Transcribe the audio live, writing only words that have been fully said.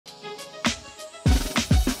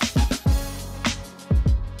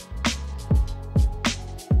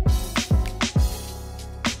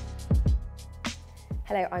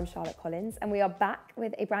Hello, I'm Charlotte Collins, and we are back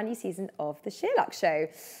with a brand new season of the SheerLuxe Show.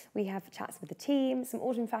 We have chats with the team, some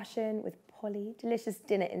autumn fashion with Polly, delicious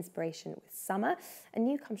dinner inspiration with Summer, a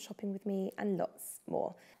new come shopping with me, and lots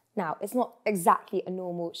more. Now, it's not exactly a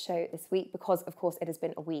normal show this week because, of course, it has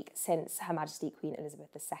been a week since Her Majesty Queen Elizabeth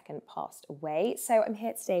II passed away. So I'm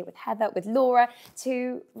here today with Heather, with Laura,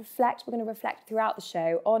 to reflect. We're going to reflect throughout the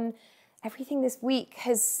show on everything this week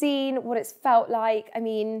has seen, what it's felt like. I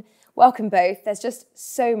mean, welcome both. There's just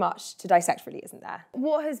so much to dissect, really, isn't there?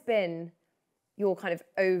 What has been your kind of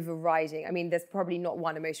overriding, I mean, there's probably not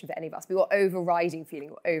one emotion for any of us, but your overriding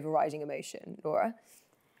feeling or overriding emotion, Laura?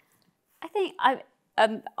 I think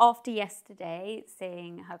after yesterday,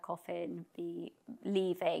 seeing her coffin be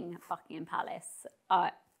leaving Buckingham Palace,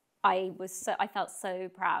 I felt so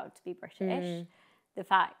proud to be British. The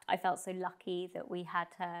fact I felt so lucky that we had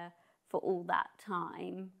her for all that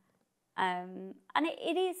time. And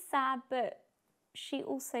it is sad, but she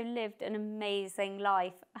also lived an amazing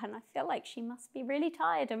life, and I feel like she must be really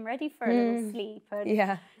tired and ready for a little sleep. And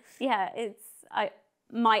yeah, it's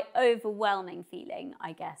my overwhelming feeling,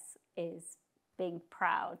 I guess, is being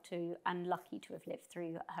proud to and lucky to have lived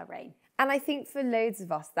through her reign. And I think for loads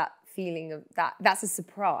of us, that feeling of that's a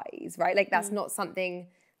surprise, right? Like that's not something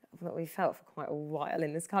that we felt for quite a while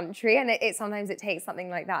in this country, and sometimes it takes something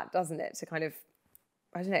like that, doesn't it, to kind of,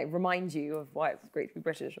 I don't know, remind you of why it's great to be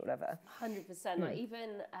British or whatever. 100%. Like even,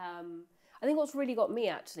 I think what's really got me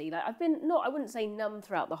actually, like I've been, I wouldn't say numb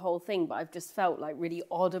throughout the whole thing, but I've just felt like really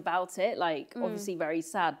odd about it. Like obviously very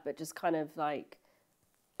sad, but just kind of like,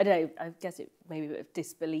 I don't know, I guess it maybe a bit of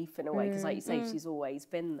disbelief in a way, because like you say, she's always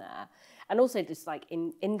been there. And also just like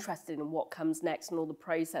interested in what comes next and all the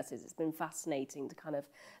processes. It's been fascinating to kind of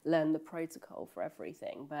learn the protocol for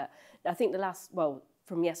everything. But I think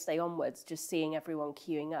from yesterday onwards, just seeing everyone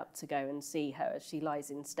queuing up to go and see her as she lies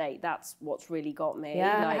in state, that's what's really got me.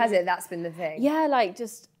 Yeah, like, has it? That's been the thing. Yeah, like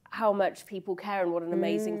just how much people care and what an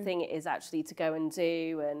amazing thing it is actually to go and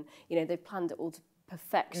do. And, you know, they've planned it all to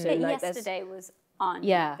perfection. Like yesterday was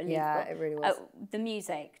unbelievable. Yeah, it really was. The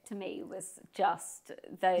music to me was just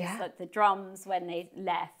those, like the drums when they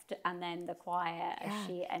left, and then the choir as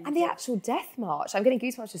she ended. And the actual death march. I'm getting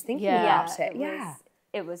goosebumps just thinking about it.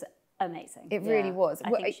 It was amazing. It really was. I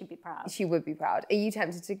think she'd be proud. She would be proud. Are you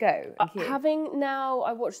tempted to go?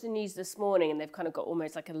 I watched the news this morning, and they've kind of got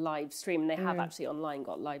almost like a live stream, and they have actually online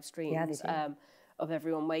got live streams of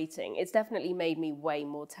everyone waiting. It's definitely made me way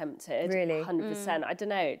more tempted. Really? 100%. I don't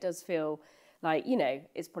know, it does feel like, you know,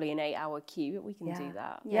 it's probably an 8-hour queue, but we can do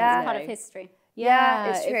that. Yeah, it's part of history.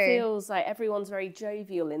 Yeah, it's true. It feels like everyone's very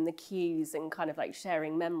jovial in the queues and kind of like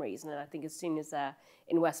sharing memories. And then I think as soon as they're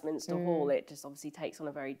in Westminster Hall, it just obviously takes on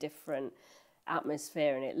a very different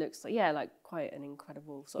atmosphere, and it looks like, like quite an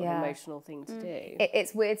incredible sort of emotional thing to do.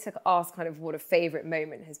 It's weird to ask kind of what a favourite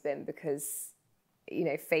moment has been, because, you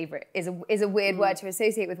know, favourite is a weird word to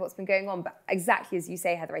associate with what's been going on. But exactly as you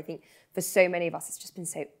say, Heather, I think for so many of us, it's just been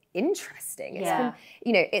so interesting. It's been,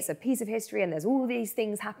 you know, it's a piece of history, and there's all these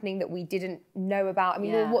things happening that we didn't know about. I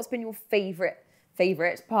mean, what's been your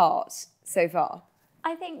favourite part so far?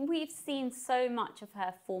 I think we've seen so much of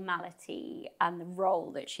her formality and the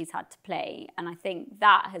role that she's had to play, and I think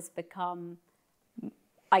that has become,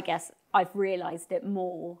 I guess I've realised it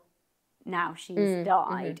more now she's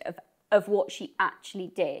died, of what she actually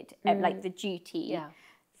did, like the duty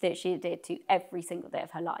that she did to every single day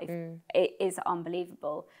of her life. It is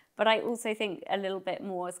unbelievable. But I also think a little bit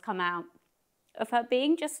more has come out of her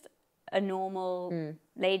being just a normal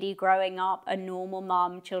lady growing up, a normal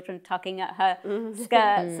mum, children tugging at her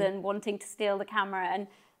skirts and wanting to steal the camera. And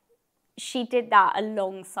she did that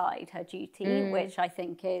alongside her duty, which I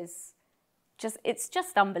think is it's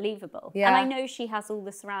just unbelievable. And I know she has all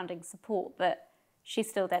the surrounding support, but she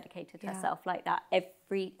still dedicated herself like that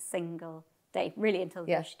every single day, really, until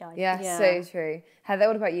the day she died. Yeah, so true. Heather,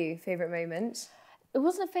 what about you? Favourite moment? It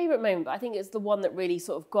wasn't a favourite moment, but I think it's the one that really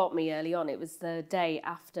sort of got me early on. It was the day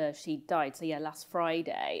after she died, so last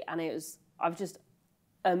Friday, and I was just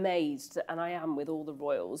amazed, and I am with all the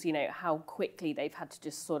royals, you know, how quickly they've had to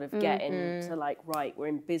just sort of get into like, right, we're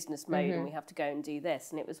in business mode and we have to go and do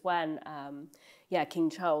this. And it was when, King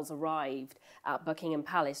Charles arrived at Buckingham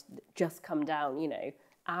Palace, just come down, you know,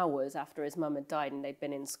 hours after his mum had died, and they'd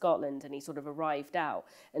been in Scotland, and he sort of arrived out,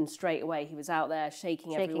 and straight away he was out there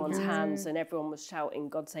shaking everyone's hands, and everyone was shouting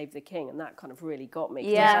 "God Save the King," and that kind of really got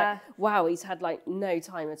me. I was like, wow, he's had like no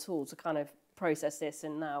time at all to kind of process this,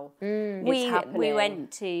 and now we happening.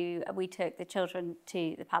 we took the children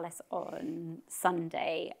to the palace on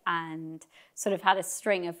Sunday and sort of had a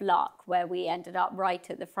string of luck where we ended up right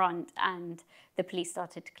at the front, and the police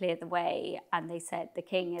started to clear the way, and they said the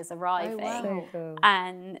king is arriving. So cool.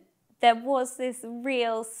 And there was this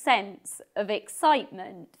real sense of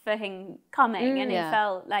excitement for him coming, and it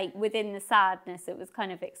felt like within the sadness, it was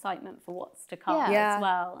kind of excitement for what's to come as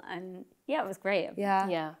well. And yeah, it was great.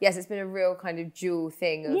 Yeah. Yes, it's been a real kind of dual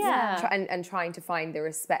thing of and trying to find the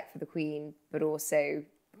respect for the Queen, but also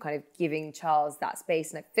kind of giving Charles that space.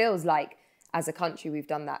 And it feels like as a country, we've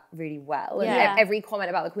done that really well. And every comment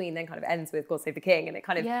about the Queen then kind of ends with God Save the King. And it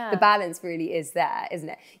kind of, the balance really is there, isn't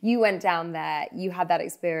it? You went down there, you had that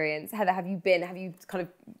experience. Heather, have you kind of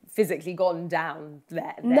physically gone down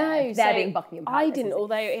there? No, there being Buckingham Palace. I didn't,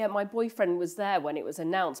 although my boyfriend was there when it was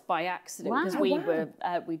announced by accident, because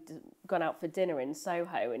we'd gone out for dinner in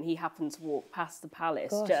Soho, and he happened to walk past the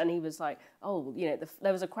palace, and he was like, oh, you know,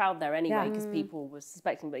 there was a crowd there anyway, because people were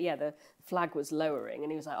suspecting, but the flag was lowering,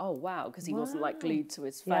 and he was like, oh wow, because he wasn't like glued to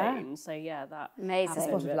his phone. So that amazing.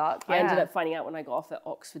 Spot of luck. I ended up finding out when I got off at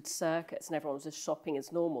Oxford Circuits, and everyone was just shopping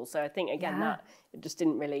as normal. So I think again that it just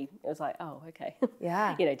didn't really. It was like, oh okay,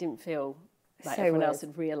 it didn't feel like So everyone weird. else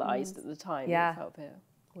had realised at the time. It felt a bit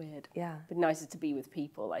weird. But nicer to be with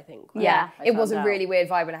people, I think. It was a really weird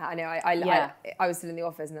vibe, and I was still in the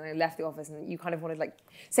office, and then I left the office, and you kind of wanted like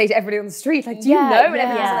say to everybody on the street, like, do you know? And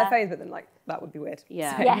everyone's on their phones, but then like that would be weird.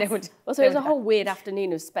 Also, it was a whole weird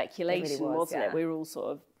afternoon of speculation, wasn't it? We were all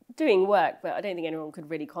sort of doing work, but I don't think anyone could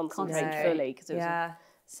really concentrate fully, because it was a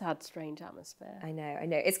sad, strange atmosphere. I know.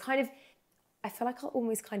 It's kind of, I feel like I'll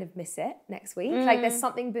almost kind of miss it next week. Like there's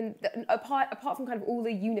something been, apart from kind of all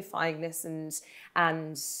the unifyingness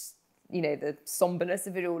and you know, the somberness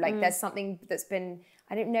of it all, like there's something that's been,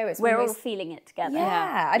 I don't know, we're all feeling it together.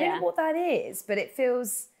 I don't know what that is, but it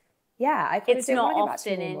feels, it's not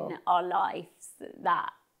often in our lives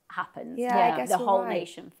that happens. I guess the you're whole right.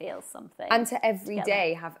 nation feels something. And to every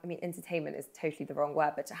day have, I mean, entertainment is totally the wrong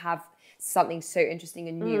word, but to have something so interesting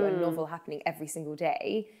and new and novel happening every single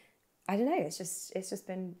day, I don't know, it's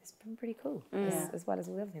been pretty cool, as well as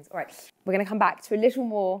all the other things. All right, we're going to come back to a little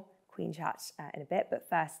more Queen chat in a bit, but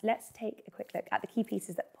first, let's take a quick look at the key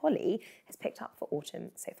pieces that Polly has picked up for autumn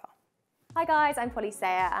so far. Hi guys, I'm Polly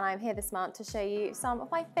Sayer, and I'm here this month to show you some of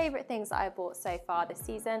my favourite things that I've bought so far this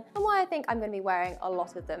season and why I think I'm going to be wearing a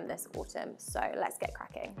lot of them this autumn. So let's get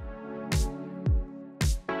cracking.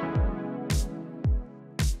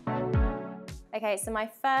 Okay, so my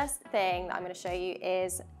first thing that I'm going to show you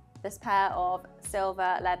is this pair of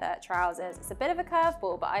silver leather trousers. It's a bit of a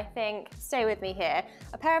curveball, but I think, stay with me here.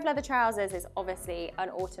 A pair of leather trousers is obviously an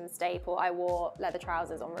autumn staple. I wore leather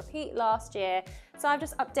trousers on repeat last year, so I've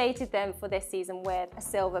just updated them for this season with a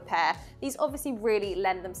silver pair. These obviously really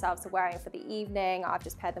lend themselves to wearing for the evening. I've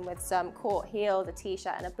just paired them with some court heels, a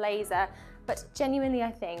t-shirt and a blazer. But genuinely,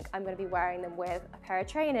 I think I'm going to be wearing them with a pair of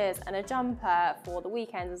trainers and a jumper for the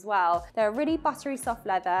weekends as well. They're a really buttery soft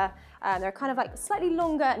leather. They're kind of like slightly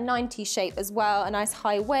longer 90s shape as well. A nice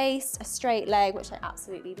high waist, a straight leg, which I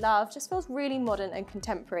absolutely love. Just feels really modern and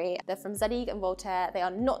contemporary. They're from Zadig and Voltaire. They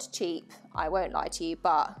are not cheap, I won't lie to you,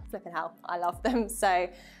 but flipping hell, I love them. So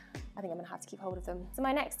I think I'm gonna have to keep hold of them. So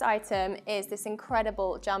my next item is this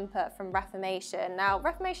incredible jumper from Reformation. Now,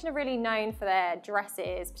 Reformation are really known for their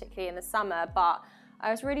dresses, particularly in the summer, but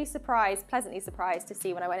I was really surprised, pleasantly surprised to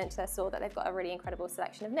see when I went into their store that they've got a really incredible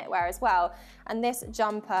selection of knitwear as well. And this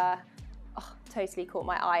jumper, totally caught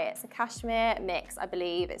my eye. It's a cashmere mix, I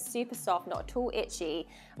believe. It's super soft, not at all itchy.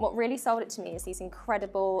 And what really sold it to me is these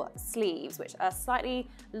incredible sleeves, which are slightly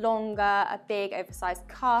longer, a big oversized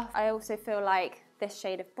cuff. I also feel like this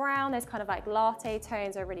shade of brown, those kind of like latte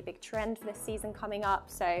tones are a really big trend for this season coming up.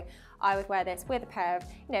 So I would wear this with a pair of,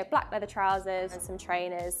 you know, black leather trousers and some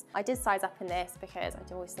trainers. I did size up in this because I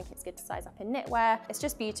do always think it's good to size up in knitwear. It's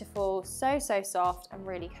just beautiful, so soft and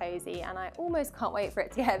really cozy, and I almost can't wait for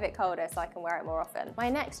it to get a bit colder so I can wear it more often. My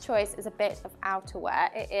next choice is a bit of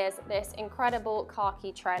outerwear. It is this incredible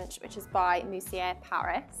khaki trench, which is by Moussier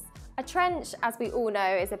Paris. A trench, as we all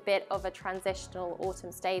know, is a bit of a transitional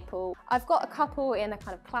autumn staple. I've got a couple in a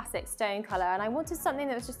kind of classic stone colour, and I wanted something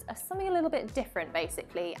that was just something a little bit different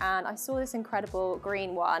basically, and I saw this incredible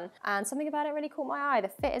green one and something about it really caught my eye. The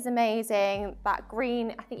fit is amazing. That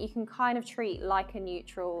green, I think you can kind of treat like a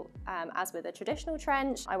neutral as with a traditional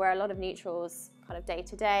trench. I wear a lot of neutrals kind of day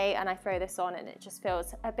to day, and I throw this on and it just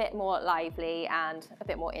feels a bit more lively and a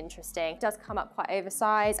bit more interesting. It does come up quite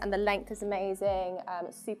oversized and the length is amazing.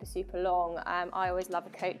 It's super, super long. I always love a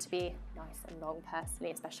coat to be nice and long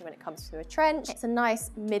personally, especially when it comes to a trench. It's a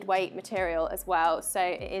nice mid-weight material as well, so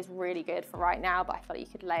it is really good for right now, but I feel like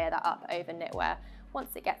you could layer that up over knitwear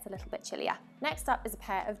once it gets a little bit chillier. Next up is a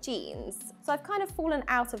pair of jeans. So I've kind of fallen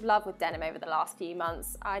out of love with denim over the last few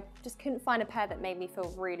months. I just couldn't find a pair that made me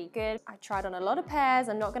feel really good. I tried on a lot of pairs,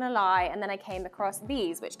 I'm not gonna lie, and then I came across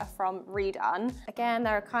these, which are from Redone. Again,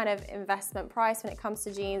 they're a kind of investment price when it comes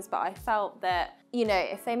to jeans, but I felt that, you know,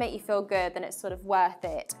 if they make you feel good, then it's sort of worth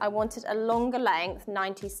it. I wanted a longer length,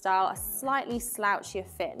 90s style, a slightly slouchier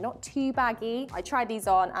fit, not too baggy. I tried these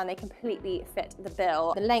on and they completely fit the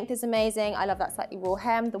bill. The length is amazing. I love that slightly raw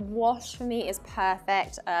hem. The wash for me is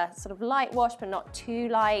perfect. Sort of light wash, but not too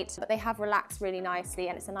light. But they have relaxed really nicely,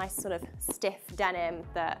 and it's a nice sort of stiff denim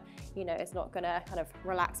that, you know, is not gonna kind of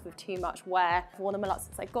relax with too much wear. I've worn them a lot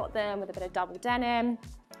since I got them, with a bit of double denim,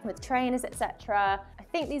 with trainers, etc. I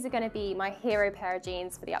think these are going to be my hero pair of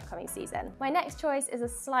jeans for the upcoming season. My next choice is a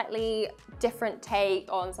slightly different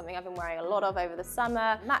take on something I've been wearing a lot of over the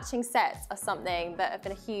summer. Matching sets are something that have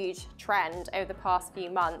been a huge trend over the past few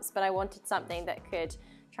months, but I wanted something that could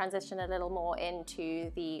transition a little more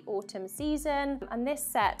into the autumn season. And this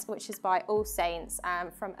set, which is by All Saints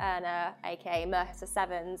from Erna, aka Mercer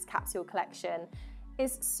Seven's capsule collection,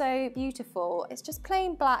 is so beautiful. It's just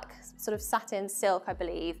plain black sort of satin silk, I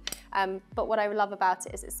believe. But what I love about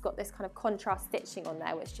it is it's got this kind of contrast stitching on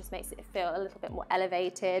there, which just makes it feel a little bit more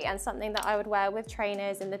elevated, and something that I would wear with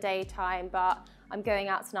trainers in the daytime. But I'm going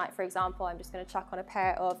out tonight, for example, I'm just going to chuck on a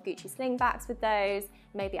pair of Gucci slingbacks with those,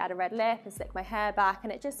 maybe add a red lip and slick my hair back,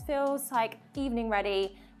 and it just feels like evening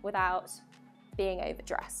ready without being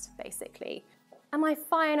overdressed, basically. And my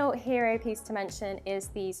final hero piece to mention is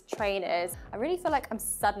these trainers. I really feel like I'm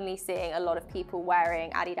suddenly seeing a lot of people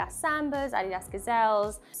wearing Adidas Sambas, Adidas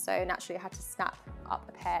Gazelles, so naturally I had to snap up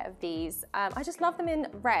a pair of these. I just love them in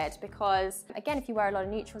red because, again, if you wear a lot of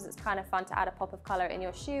neutrals, it's kind of fun to add a pop of colour in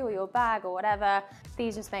your shoe or your bag or whatever.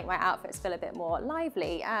 These just make my outfits feel a bit more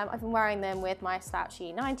lively. I've been wearing them with my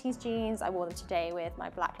slouchy 90s jeans. I wore them today with my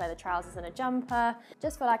black leather trousers and a jumper.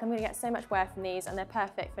 Just feel like I'm gonna get so much wear from these, and they're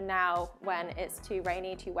perfect for now when it's too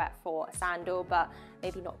rainy, too wet for a sandal, but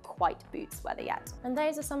maybe not quite boots weather yet. And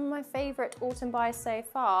those are some of my favourite autumn buys so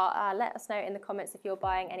far. Let us know in the comments if you're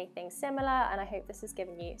buying anything similar, and I hope this has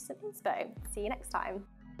given you some inspo. See you next time.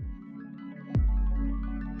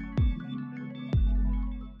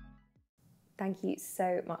 Thank you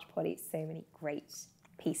so much, Polly. So many great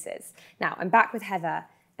pieces. Now, I'm back with Heather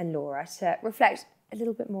and Laura to reflect a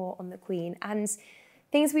little bit more on the Queen and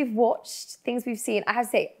things we've watched, things we've seen. I have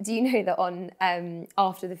to say, do you know that on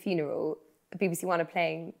After the Funeral, BBC One are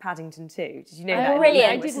playing Paddington 2? Did you know that? Really?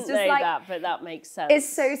 I didn't know that, but that makes sense.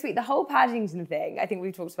 It's so sweet. The whole Paddington thing, I think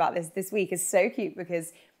we've talked about this week, is so cute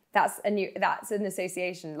because that's an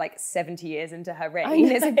association like 70 years into her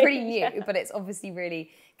reign. It's pretty new, yeah. But it's obviously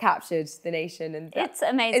really captured the nation, and it's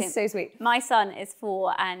amazing. It's so sweet. My son is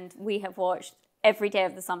 4, and we have watched every day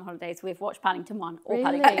of the summer holidays. We've watched Paddington 1 or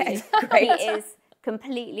really? Paddington 2. He is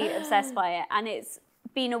completely obsessed by it, and it's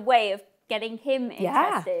been a way of getting him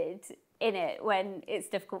interested in it when it's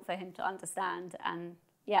difficult for him to understand. And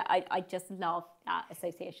yeah, I just love that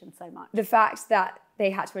association so much. The fact that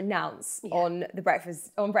they had to announce on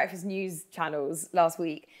breakfast news channels last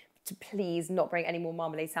week to please not bring any more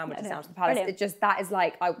marmalade sandwiches down to the palace. Brilliant. It just, that is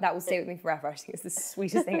like, that will stay with me forever. I think it's the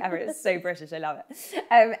sweetest thing ever. It's so British, I love it.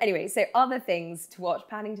 Anyway, so other things to watch.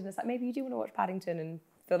 Paddington is like, maybe you do want to watch Paddington and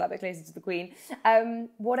feel that bit closer to the Queen.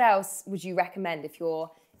 What else would you recommend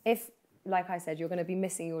if like I said, you're going to be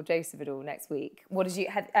missing your dose of it all next week? What did you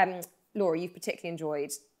have, Laura, you've particularly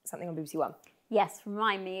enjoyed something on BBC One? Yes,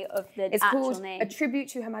 remind me of the it's actual called name. A Tribute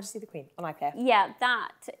to Her Majesty the Queen on iPlayer. Yeah,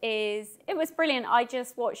 it was brilliant. I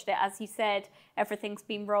just watched it. As you said, everything's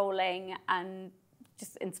been rolling and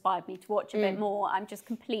just inspired me to watch a bit more. I'm just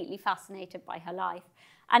completely fascinated by her life.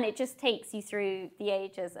 And it just takes you through the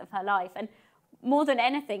ages of her life. And more than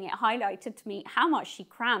anything, it highlighted to me how much she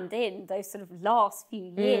crammed in those sort of last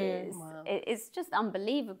few years. Wow. It's just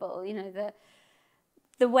unbelievable. You know,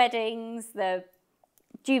 the weddings, the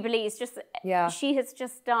Jubilees, just she has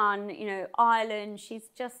just done, you know, Ireland, she's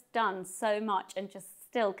just done so much and just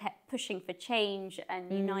still kept pushing for change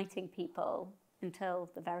and uniting people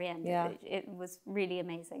until the very end. Yeah. It was really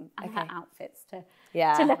amazing. And her outfits to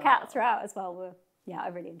look at throughout as well I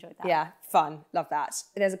really enjoyed that. Yeah, fun, love that.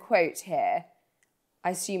 There's a quote here,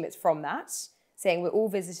 I assume it's from that. saying, we're all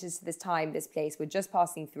visitors to this time, this place, we're just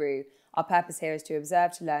passing through. Our purpose here is to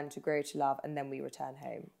observe, to learn, to grow, to love, and then we return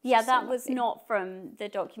home. Yeah, that was not from the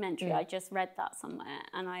documentary. I just read that somewhere,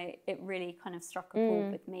 and it really kind of struck a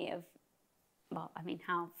chord with me of, well, I mean,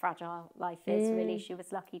 how fragile life is, really. She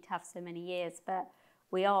was lucky to have so many years, but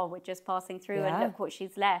we're just passing through, and look what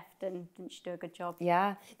she's left, and didn't she do a good job?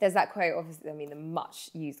 Yeah, there's that quote, obviously, I mean, the much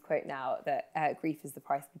used quote now, that grief is the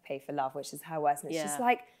price we pay for love, which is her words, and it's just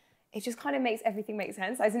like, it just kind of makes everything make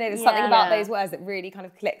sense. I don't know, there's something about those words that really kind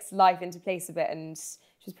of clicks life into place a bit, and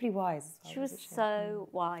she was pretty wise as well. She was so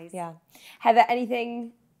wise. Yeah. Heather,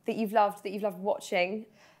 anything that you've loved watching?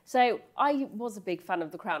 So I was a big fan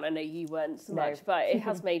of The Crown. I know you weren't so much, but it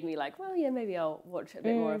has made me like, well, yeah, maybe I'll watch a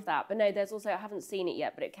bit more of that. But no, there's also, I haven't seen it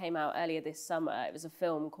yet, but it came out earlier this summer. It was a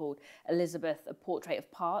film called Elizabeth, A Portrait of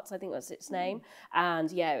Parts, I think that's its name. And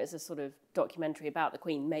yeah, it was a sort of documentary about the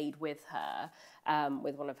Queen made with her,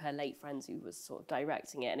 with one of her late friends who was sort of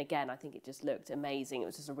directing it. And again, I think it just looked amazing. It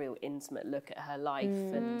was just a real intimate look at her life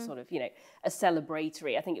and sort of, you know, a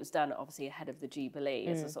celebratory. I think it was done obviously ahead of the Jubilee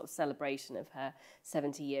as a sort of celebration of her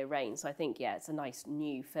 70-year reign. So I think, yeah, it's a nice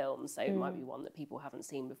new film. So it might be one that people haven't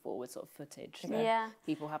seen before with sort of footage that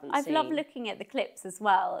people haven't seen. I've loved looking at the clips as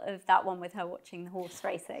well of that one with her watching the horse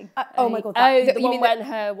racing. Oh my God. The one when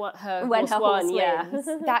her horse won, wins.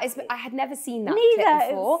 That is, I had never seen that Neither, clip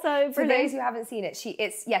before. it's so For brilliant. those who haven't seen it,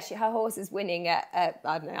 her horse is winning at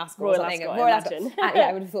I don't know, Ascot Royal or something. Ascot, Royal I Ascot. imagine. Yeah,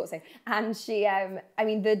 I would have thought so. And she, I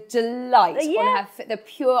mean, the delight on her, the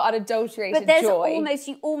pure unadulterated but there's joy.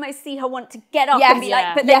 you almost see her want to get up Yes, and be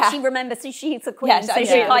like, but then she remembers she's a queen, so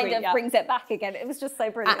she kind of brings it back again. It was just so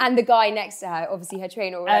brilliant. And the guy next to her, obviously her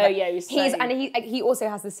trainer or whatever. Oh yeah, he also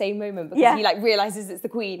has the same moment because he like realizes it's the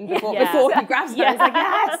Queen before he grabs her. He's like,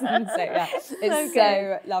 yes. And so it's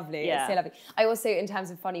so lovely. Yeah. It's so lovely. I also, in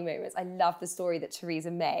terms of funny moments, I love the story that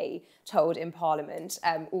Theresa May told in Parliament.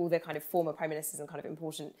 All the kind of former prime ministers and kind of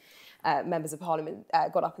important members of Parliament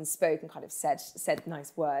got up and spoke and kind of said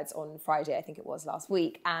nice words on Friday, I think it was last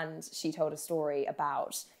week, and she told a story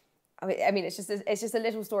about. I mean, it's just a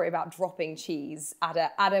little story about dropping cheese at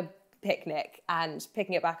a picnic and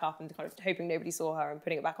picking it back up and kind of hoping nobody saw her and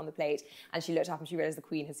putting it back on the plate. And she looked up and she realised the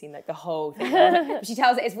Queen had seen like the whole thing. But she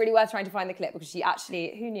tells it it's really worth trying to find the clip because she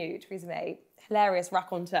actually, who knew, Theresa May, hilarious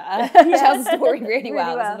raconteur. She tells the story really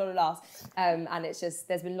well. There's a lot of laughs. And it's just,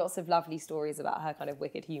 there's been lots of lovely stories about her kind of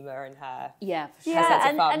wicked humour and her sense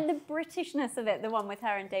of fun. And the Britishness of it, the one with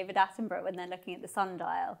her and David Attenborough when they're looking at the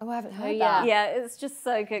sundial. Oh, I haven't heard that. Yeah, it's just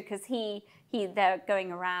so good because they're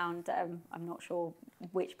going around, I'm not sure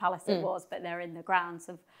which palace it was, but they're in the grounds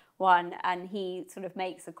of one, and he sort of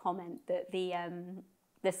makes a comment that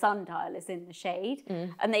the sundial is in the shade,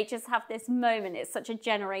 and they just have this moment. It's such a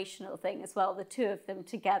generational thing as well, the two of them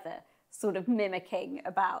together sort of mimicking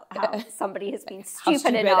about how somebody has been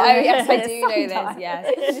stupid enough. Oh yes, I do know this,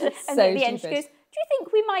 yes. And at the end she goes, do you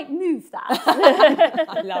think we might move that?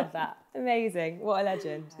 I love that. Amazing. What a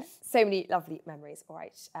legend. So many lovely memories. All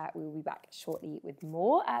right, we will be back shortly with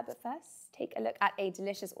more. But first, take a look at a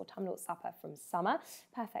delicious autumnal supper from Sommer.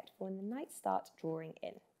 Perfect for when the nights start drawing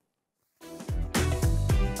in.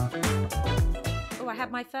 Oh, I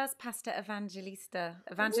had my first pasta evangelista.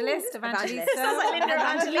 Evangelist? Evangelista? Sounds like Linda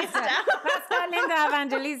Evangelista. Pasta Linda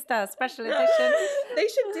Evangelista, special edition. They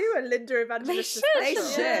should do a Linda Evangelista special. They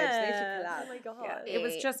should. Yeah. They should collab. Oh my God. Yeah. It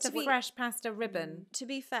was just a fresh pasta ribbon. To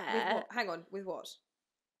be fair. Hang on, with what?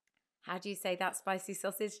 How do you say that spicy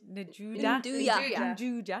sausage? Nduja.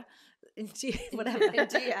 Nduja. Whatever.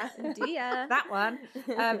 Nduja. That one.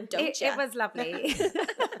 It was lovely.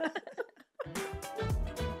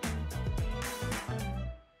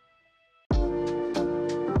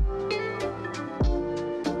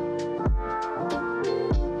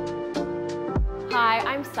 Hi,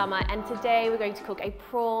 I'm Summer, and today we're going to cook a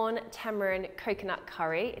prawn tamarind coconut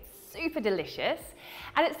curry. It's super delicious,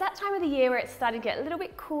 and it's that time of the year where it's starting to get a little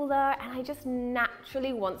bit cooler, and I just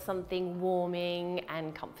naturally want something warming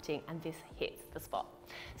and comforting, and this hits the spot.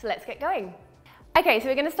 So let's get going. Okay, so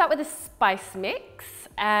we're going to start with a spice mix,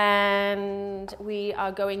 and we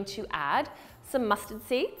are going to add some mustard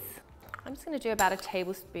seeds. I'm just going to do about a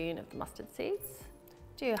tablespoon of the mustard seeds.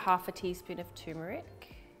 Do half a teaspoon of turmeric.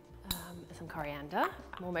 Some coriander.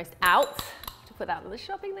 I'm almost out to put that on the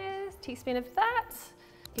shopping list. Teaspoon of that.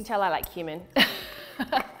 You can tell I like cumin.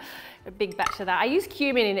 A big batch of that. I use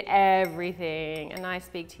cumin in everything. A nice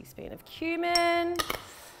big teaspoon of cumin.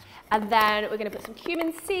 And then we're going to put some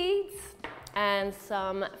cumin seeds and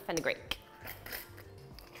some fenugreek.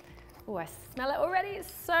 Oh, I smell it already.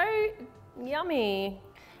 It's so yummy.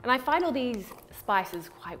 And I find all these spices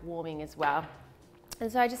quite warming as well.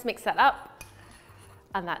 And so I just mix that up.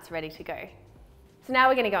 And that's ready to go. So now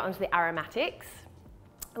we're going to go on to the aromatics.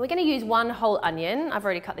 We're going to use 1 whole onion. I've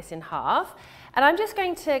already cut this in half. And I'm just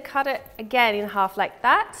going to cut it again in half like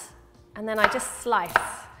that. And then I just slice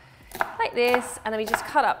like this. And then we just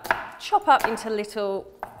chop up into little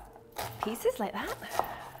pieces like that.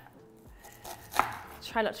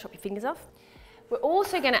 Try not to chop your fingers off. We're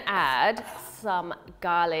also going to add some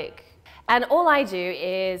garlic. And all I do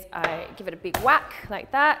is I give it a big whack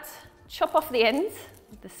like that, chop off the ends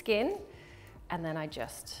of the skin, and then I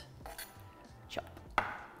just chop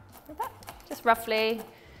like that, just roughly.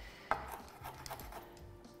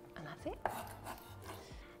 And that's it.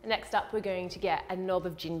 Next up, we're going to get a knob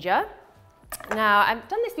of ginger. Now, I've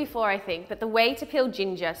done this before, I think, but the way to peel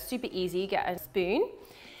ginger, super easy. You get a spoon,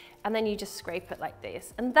 and then you just scrape it like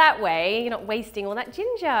this. And that way, you're not wasting all that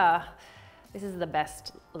ginger. This is the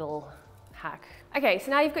best little hack. Okay,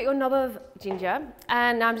 so now you've got your knob of ginger,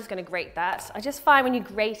 and now I'm just gonna grate that. I just find when you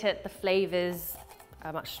grate it, the flavors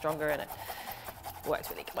are much stronger and it works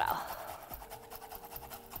really well.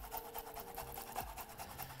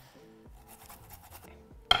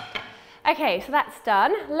 Okay, so that's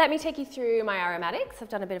done. Let me take you through my aromatics. I've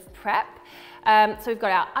done a bit of prep. So we've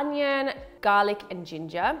got our onion, garlic, and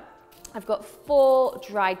ginger. I've got 4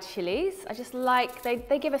 dried chilies. I just like,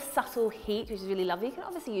 they give a subtle heat, which is really lovely. You can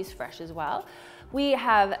obviously use fresh as well. We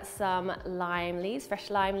have some lime leaves, fresh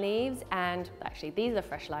lime leaves, and actually these are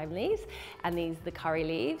fresh lime leaves, and these are the curry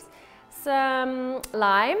leaves. Some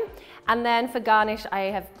lime, and then for garnish, I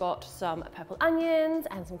have got some purple onions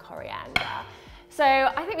and some coriander. So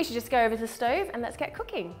I think we should just go over to the stove and let's get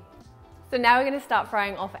cooking. So now we're gonna start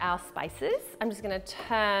frying off our spices. I'm just gonna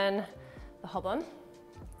turn the hob on.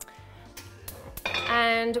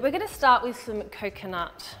 And we're going to start with some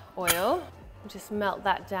coconut oil. Just melt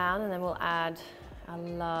that down and then we'll add our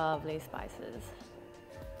lovely spices.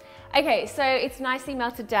 Okay, so it's nicely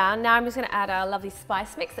melted down. Now I'm just going to add our lovely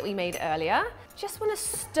spice mix that we made earlier. Just want to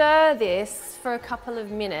stir this for a couple of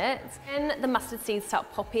minutes. Then the mustard seeds start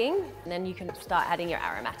popping, and then you can start adding your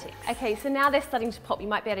aromatics. Okay, so now they're starting to pop. You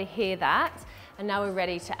might be able to hear that. And now we're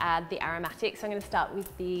ready to add the aromatics. So I'm going to start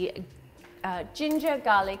with the ginger,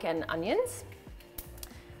 garlic, and onions.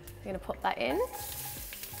 I'm going to pop that in.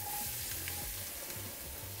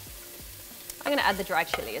 I'm going to add the dry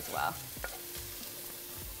chili as well.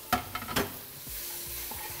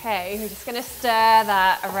 Okay, we're just going to stir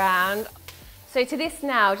that around. So to this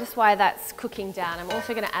now, just while that's cooking down, I'm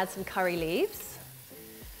also going to add some curry leaves.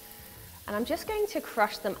 And I'm just going to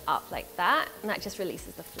crush them up like that, and that just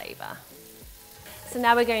releases the flavour. So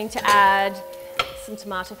now we're going to add some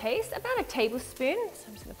tomato paste, about a tablespoon. So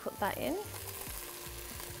I'm just going to put that in.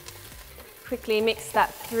 Quickly mix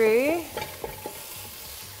that through.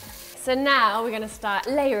 So now we're going to start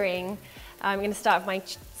layering. I'm going to start with my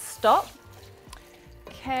stock.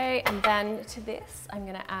 Okay, and then to this, I'm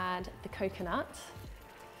going to add the coconut.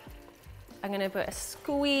 I'm going to put a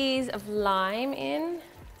squeeze of lime in.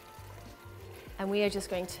 And we are just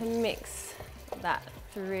going to mix that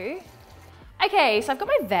through. Okay, so I've got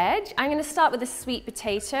my veg. I'm going to start with the sweet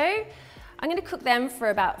potato. I'm going to cook them for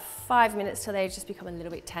about 5 minutes till they just become a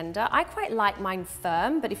little bit tender. I quite like mine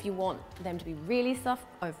firm, but if you want them to be really soft,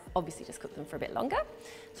 I've obviously just cook them for a bit longer.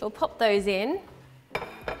 So we'll pop those in,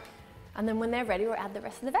 and then when they're ready, we'll add the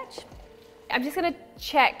rest of the veg. I'm just going to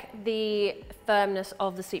check the firmness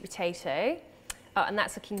of the sweet potato, and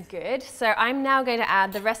that's looking good. So I'm now going to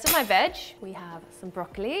add the rest of my veg. We have some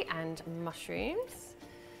broccoli and mushrooms.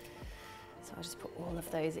 So I'll just put all of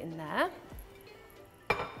those in there.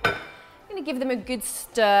 I'm going to give them a good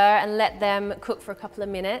stir and let them cook for a couple of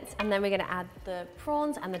minutes, and then we're going to add the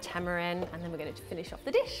prawns and the tamarind, and then we're going to finish off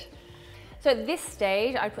the dish. So at this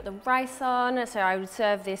stage, I put the rice on, so I would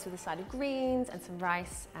serve this with a side of greens and some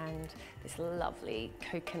rice and this lovely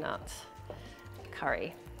coconut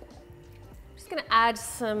curry. I'm just going to add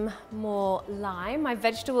some more lime. My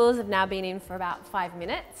vegetables have now been in for about 5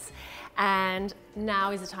 minutes, and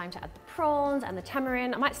now is the time to add the prawns and the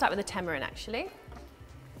tamarind. I might start with the tamarind actually.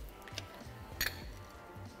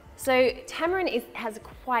 So tamarind has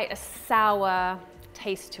quite a sour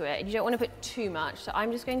taste to it, and you don't want to put too much. So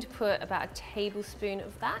I'm just going to put about a tablespoon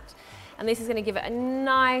of that. And this is going to give it a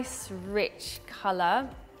nice, rich color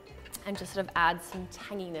and just sort of add some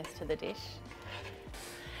tanginess to the dish.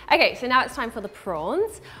 Okay, so now it's time for the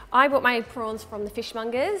prawns. I bought my prawns from the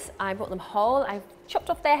fishmongers. I bought them whole. I've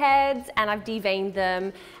chopped off their heads and I've deveined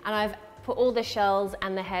them, and I've put all the shells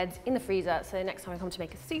and the heads in the freezer, so next time I come to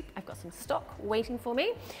make a soup, I've got some stock waiting for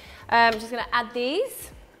me. I'm just going to add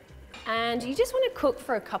these, and you just want to cook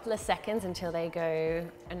for a couple of seconds until they go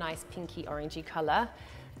a nice pinky orangey colour.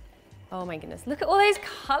 Oh my goodness, look at all those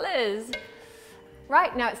colours.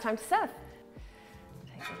 Right, now it's time to serve.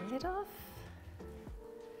 Take the lid off.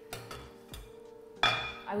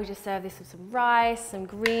 I would just serve this with some rice, some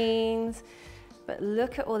greens, but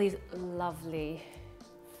look at all these lovely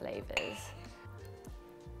flavours.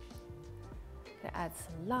 Gonna add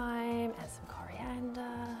some lime, add some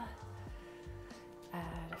coriander,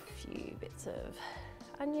 add a few bits of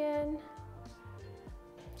onion.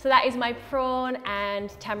 So that is my prawn and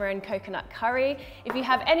tamarind coconut curry. If you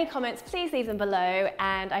have any comments, please leave them below,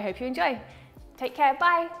 and I hope you enjoy. Take care,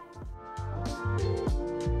 bye.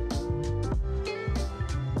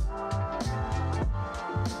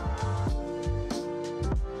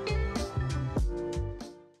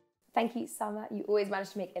 Thank you, Summer. You always manage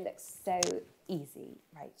to make it look so easy.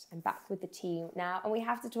 Right, I'm back with the team now, and we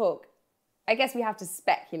have to talk. I guess we have to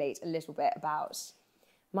speculate a little bit about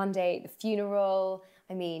Monday, the funeral.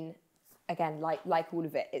 I mean, again, like all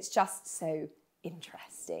of it, it's just so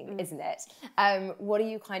interesting, isn't it? What are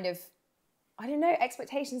you kind of, I don't know,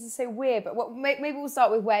 expectations are so weird, but maybe we'll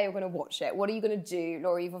start with where you're going to watch it. What are you going to do?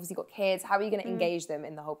 Laura, you've obviously got kids. How are you going to engage them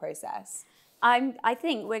in the whole process? I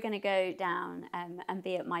think we're going to go down and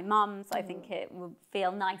be at my mum's. I think it will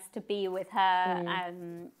feel nice to be with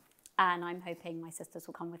her. And I'm hoping my sisters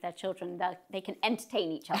will come with their children. They can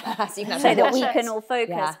entertain each other So you can so that watch we it. can all focus.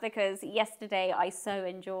 Yeah. Because yesterday I so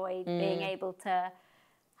enjoyed being able to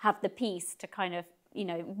have the peace to kind of, you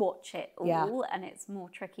know, watch it all. Yeah. And it's more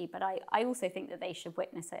tricky. But I also think that they should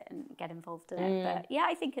witness it and get involved in it. But yeah,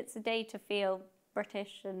 I think it's a day to feel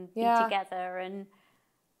British and be together, and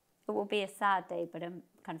it will be a sad day, but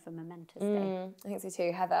kind of a momentous day. I think so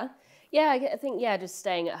too. Heather? Yeah, I think, just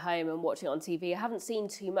staying at home and watching it on TV. I haven't seen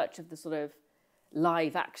too much of the sort of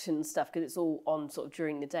live action stuff because it's all on sort of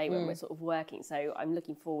during the day when we're sort of working. So I'm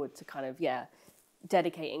looking forward to kind of,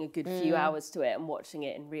 dedicating a good few hours to it and watching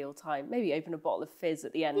it in real time. Maybe open a bottle of fizz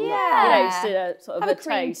at the end. Yeah. Just a sort of Have a a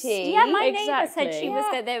cream toast. tea. Yeah, my neighbour said Exactly. she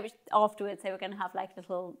was afterwards they were going to have like a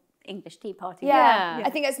little English tea party. Yeah.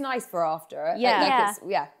 I think it's nice for after. Yeah.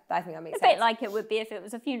 I think that makes A sense. bit like it would be if it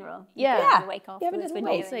was a funeral. Yeah. You wake You have a afterwards little when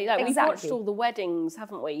wake. you're So, doing like, it. we've Exactly. watched all the weddings,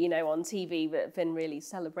 haven't we, on TV that have been really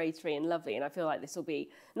celebratory and lovely. And I feel like this will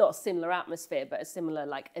be not a similar atmosphere, but a similar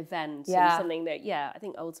like event and something that, I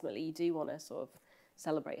think ultimately you do want to sort of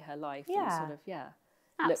celebrate her life and sort of, look back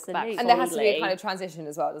Absolutely. And there has to be a fondly. kind of transition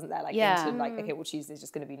as well, doesn't there? Like, into like, okay, well, Tuesday's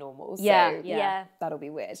just going to be normal. So Yeah. that'll be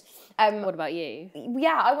weird. What about you?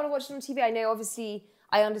 Yeah, I want to watch it on TV. I know, obviously,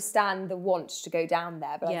 I understand the want to go down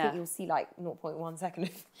there, but I think you'll see like 0.1 second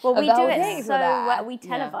of Well, we the do whole it thing so well. We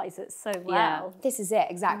televise it so well. This is it,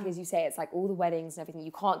 exactly as you say. It's like all the weddings and everything.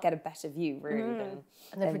 You can't get a better view, really.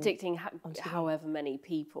 And they're predicting however many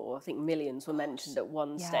people, I think millions were mentioned at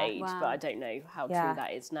one stage, but I don't know how true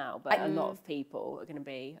that is now. But a lot of people are going to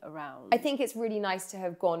be around. I think it's really nice to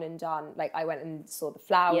have gone and done, like I went and saw the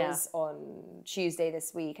flowers on Tuesday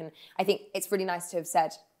this week, and I think it's really nice to have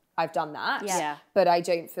said, I've done that, but I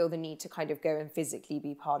don't feel the need to kind of go and physically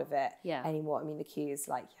be part of it anymore. I mean, the queue is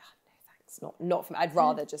like, no thanks, not for me. I'd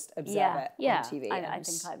rather just observe it on TV. I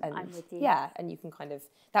think I'm with you. Yeah, and you can kind of,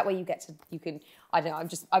 that way you can, I don't know,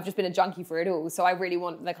 I've just been a junkie for it all, so I really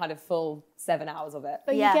want the kind of full 7 hours of it.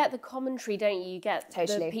 But you get the commentary, don't you? You get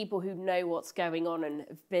the people who know what's going on and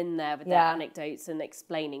have been there with their anecdotes and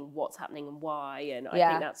explaining what's happening and why. And I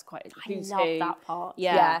think that's quite who's I love who. that part.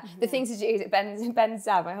 Yeah. The thing to do is Ben's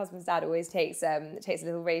dad, my husband's dad, always takes a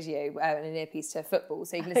little radio and an earpiece to football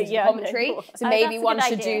so you can listen to the commentary. So maybe one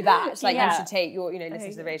should do that. Like you should take your, listen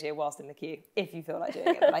to the radio whilst in the queue if you feel like doing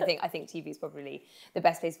it. But I think TV is probably the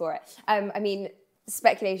best place for it. I mean,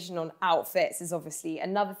 speculation on outfits is obviously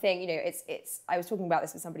another thing. It's I was talking about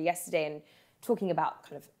this with somebody yesterday and talking about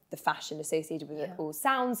kind of the fashion associated with it all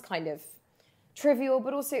sounds kind of trivial,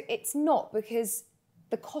 but also it's not, because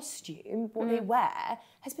the costume, what they wear,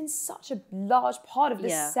 has been such a large part of the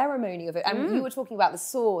ceremony of it. And you were talking about the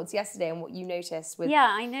swords yesterday and what you noticed with... Yeah,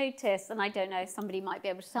 I noticed, and I don't know if somebody might be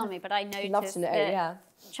able to tell me, but I noticed love to know, that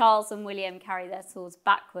Charles and William carry their swords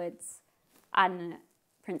backwards, and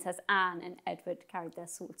Princess Anne and Edward carried their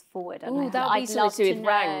swords forward. Oh, that would be something to do with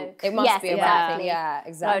rank. It must be a rank thing,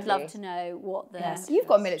 exactly. So I'd love to know what the... Yes. You've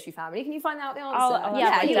got a military family. Can you find out the answer?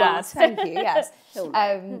 I'll Thank you, yes.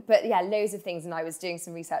 But yeah, loads of things. And I was doing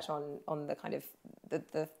some research on the kind of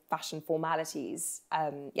the fashion formalities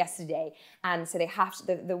yesterday. And so they have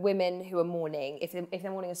to, the women who are mourning, if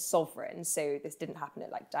they're mourning a sovereign, so this didn't happen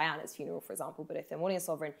at like Diana's funeral, for example, but if they're mourning a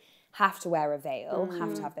sovereign, have to wear a veil,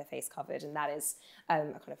 have to have their face covered, and that is a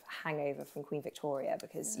kind of hangover from Queen Victoria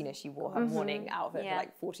because she wore her mourning outfit for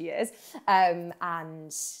like 40 years, and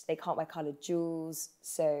they can't wear coloured jewels,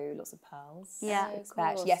 so lots of pearls. Yeah, I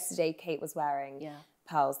expect. Yesterday, Kate was wearing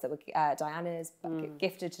pearls that were Diana's,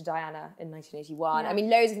 gifted to Diana in 1981. I mean,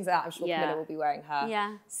 loads of things like that. I'm sure Camilla will be wearing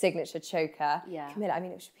her signature choker. Yeah. Camilla, I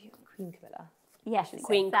mean, it should be Queen Camilla. Yes,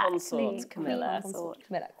 Queen Consort Camilla.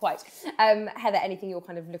 Camilla, quite. Heather, anything you're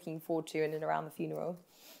kind of looking forward to in and around the funeral?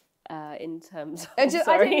 In terms of, I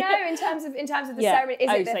don't know, in terms of the ceremony, is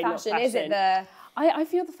it the fashion? Is it the... I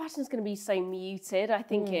feel the fashion's going to be so muted. I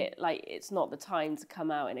think it's not the time to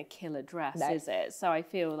come out in a killer dress, is it? So I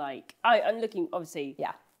feel like I'm looking, obviously,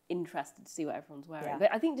 interested to see what everyone's wearing. Yeah.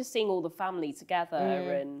 But I think just seeing all the family together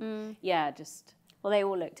and just... Well, they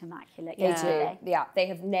all looked immaculate. They do. Yeah, they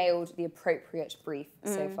have nailed the appropriate brief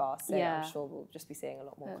so far. So I'm sure we'll just be seeing a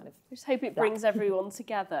lot more kind of... I just hope it brings everyone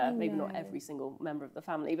together. Maybe not every single member of the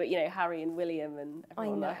family, but, you know, Harry and William and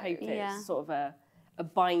everyone. I hope it's sort of a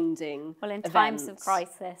binding Well, in event. times of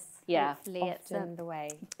crisis, hopefully it's the way.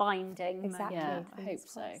 Binding. Exactly. Yeah, I hope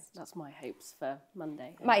so. That's my hopes for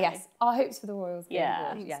Monday. Yes, our hopes for the Royals.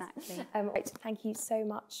 Yeah, exactly. Right, thank you so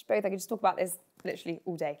much, both. I could just talk about this literally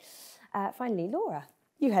all day. Finally, Laura,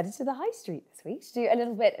 you headed to the high street this week to do a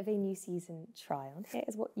little bit of a new season try-on. Here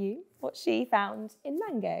is what she found in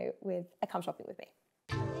Mango with a Come Shopping With Me.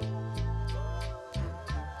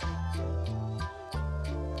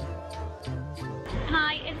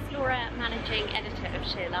 Hi, it's Laura, Managing Editor of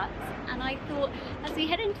SheerLuxe, and I thought as we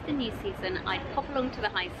head into the new season, I'd pop along to the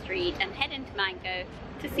high street and head into Mango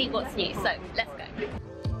to see what's new. So, let's go.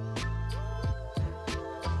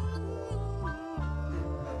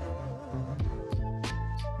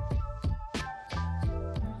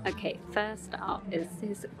 Okay, first up is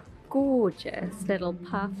this gorgeous little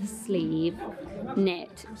puff sleeve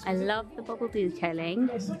knit. I love the bubble detailing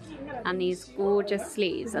and these gorgeous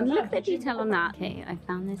sleeves. And look at the detail on that. Okay, I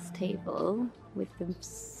found this table with the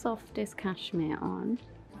softest cashmere on.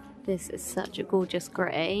 This is such a gorgeous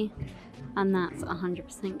grey. And that's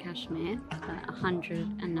 100% cashmere for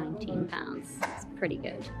 £119. It's pretty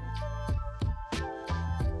good.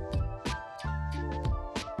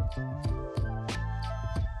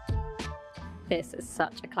 This is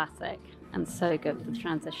such a classic and so good for the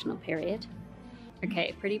transitional period.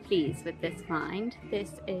 Okay, pretty pleased with this find.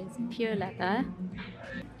 This is pure leather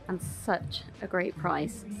and such a great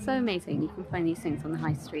price. So amazing, you can find these things on the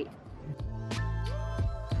high street.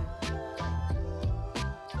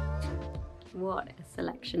 What a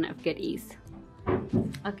selection of goodies.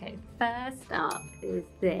 Okay, first up is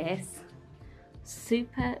this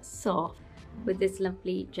super soft with this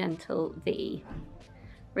lovely gentle V.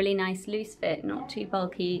 Really nice loose fit, not too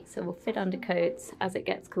bulky, so will fit under coats as it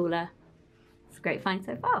gets cooler. It's a great find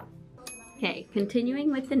so far. Okay,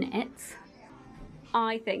 continuing with the knits.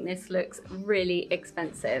 I think this looks really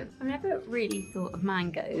expensive. I've never really thought of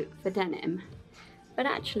Mango for denim, but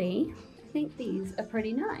actually, I think these are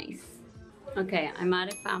pretty nice. Okay, I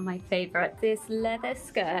might have found my favorite. This leather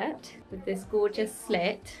skirt with this gorgeous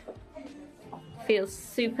slit feels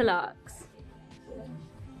super luxe.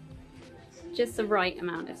 Just the right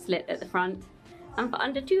amount of slit at the front and for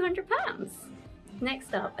under £200.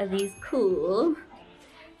 Next up are these cool,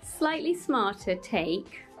 slightly smarter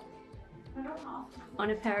take on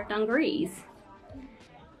a pair of dungarees.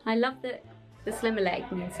 I love that the slimmer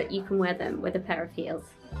leg means that you can wear them with a pair of heels.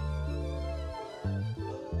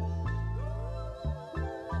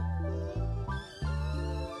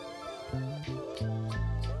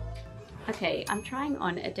 Okay, I'm trying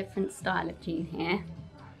on a different style of jean here.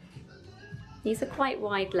 These are quite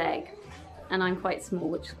wide leg and I'm quite small,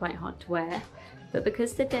 which is quite hard to wear. But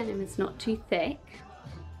because the denim is not too thick,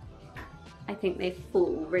 I think they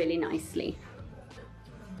fall really nicely.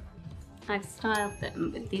 I've styled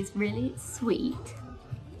them with these really sweet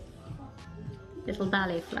little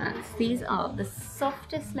ballet flats. These are the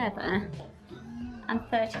softest leather and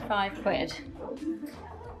 35 quid.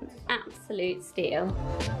 Absolute steal.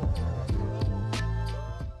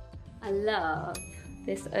 I love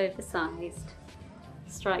this oversized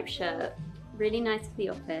striped shirt, really nice for the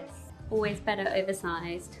office, always better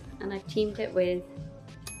oversized, and I've teamed it with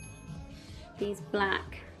these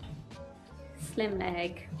black slim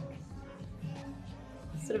leg,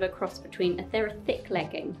 sort of a cross between, they're a thick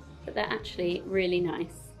legging, but they're actually really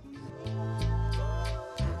nice.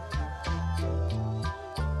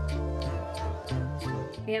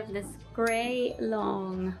 We have this grey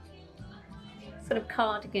long sort of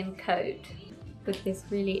cardigan coat with this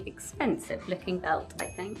really expensive looking belt, I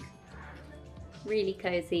think. Really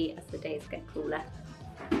cozy as the days get cooler.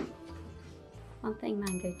 One thing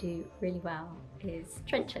Mango do really well is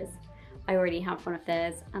trenches. I already have one of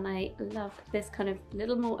theirs and I love this kind of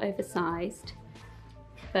little more oversized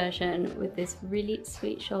version with this really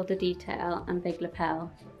sweet shoulder detail and big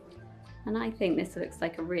lapel. And I think this looks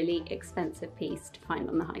like a really expensive piece to find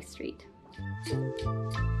on the high street.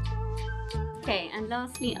 Okay, and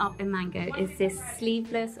lastly up in Mango is this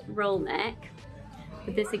sleeveless roll neck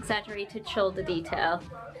with this exaggerated shoulder detail,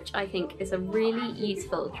 which I think is a really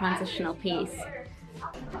useful transitional piece.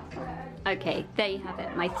 Okay, there you have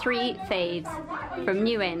it, my 3 faves from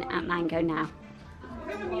new in at Mango now.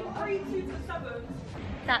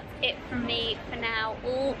 That's it from me for now.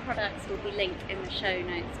 All products will be linked in the show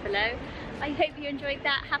notes below. I hope you enjoyed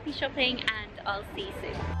that. Happy shopping, and I'll see you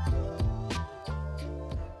soon.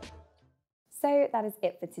 So that is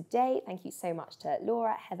it for today. Thank you so much to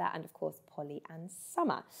Laura, Heather, and of course Polly and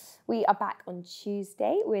Summer. We are back on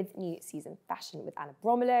Tuesday with new season fashion with Anna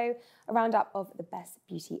Bromelo, a roundup of the best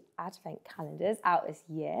beauty advent calendars out this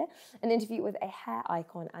year, an interview with a hair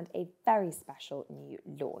icon, and a very special new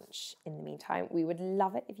launch. In the meantime, we would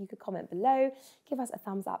love it if you could comment below, give us a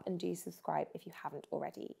thumbs up, and do subscribe if you haven't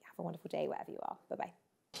already. Have a wonderful day wherever you are. Bye-bye.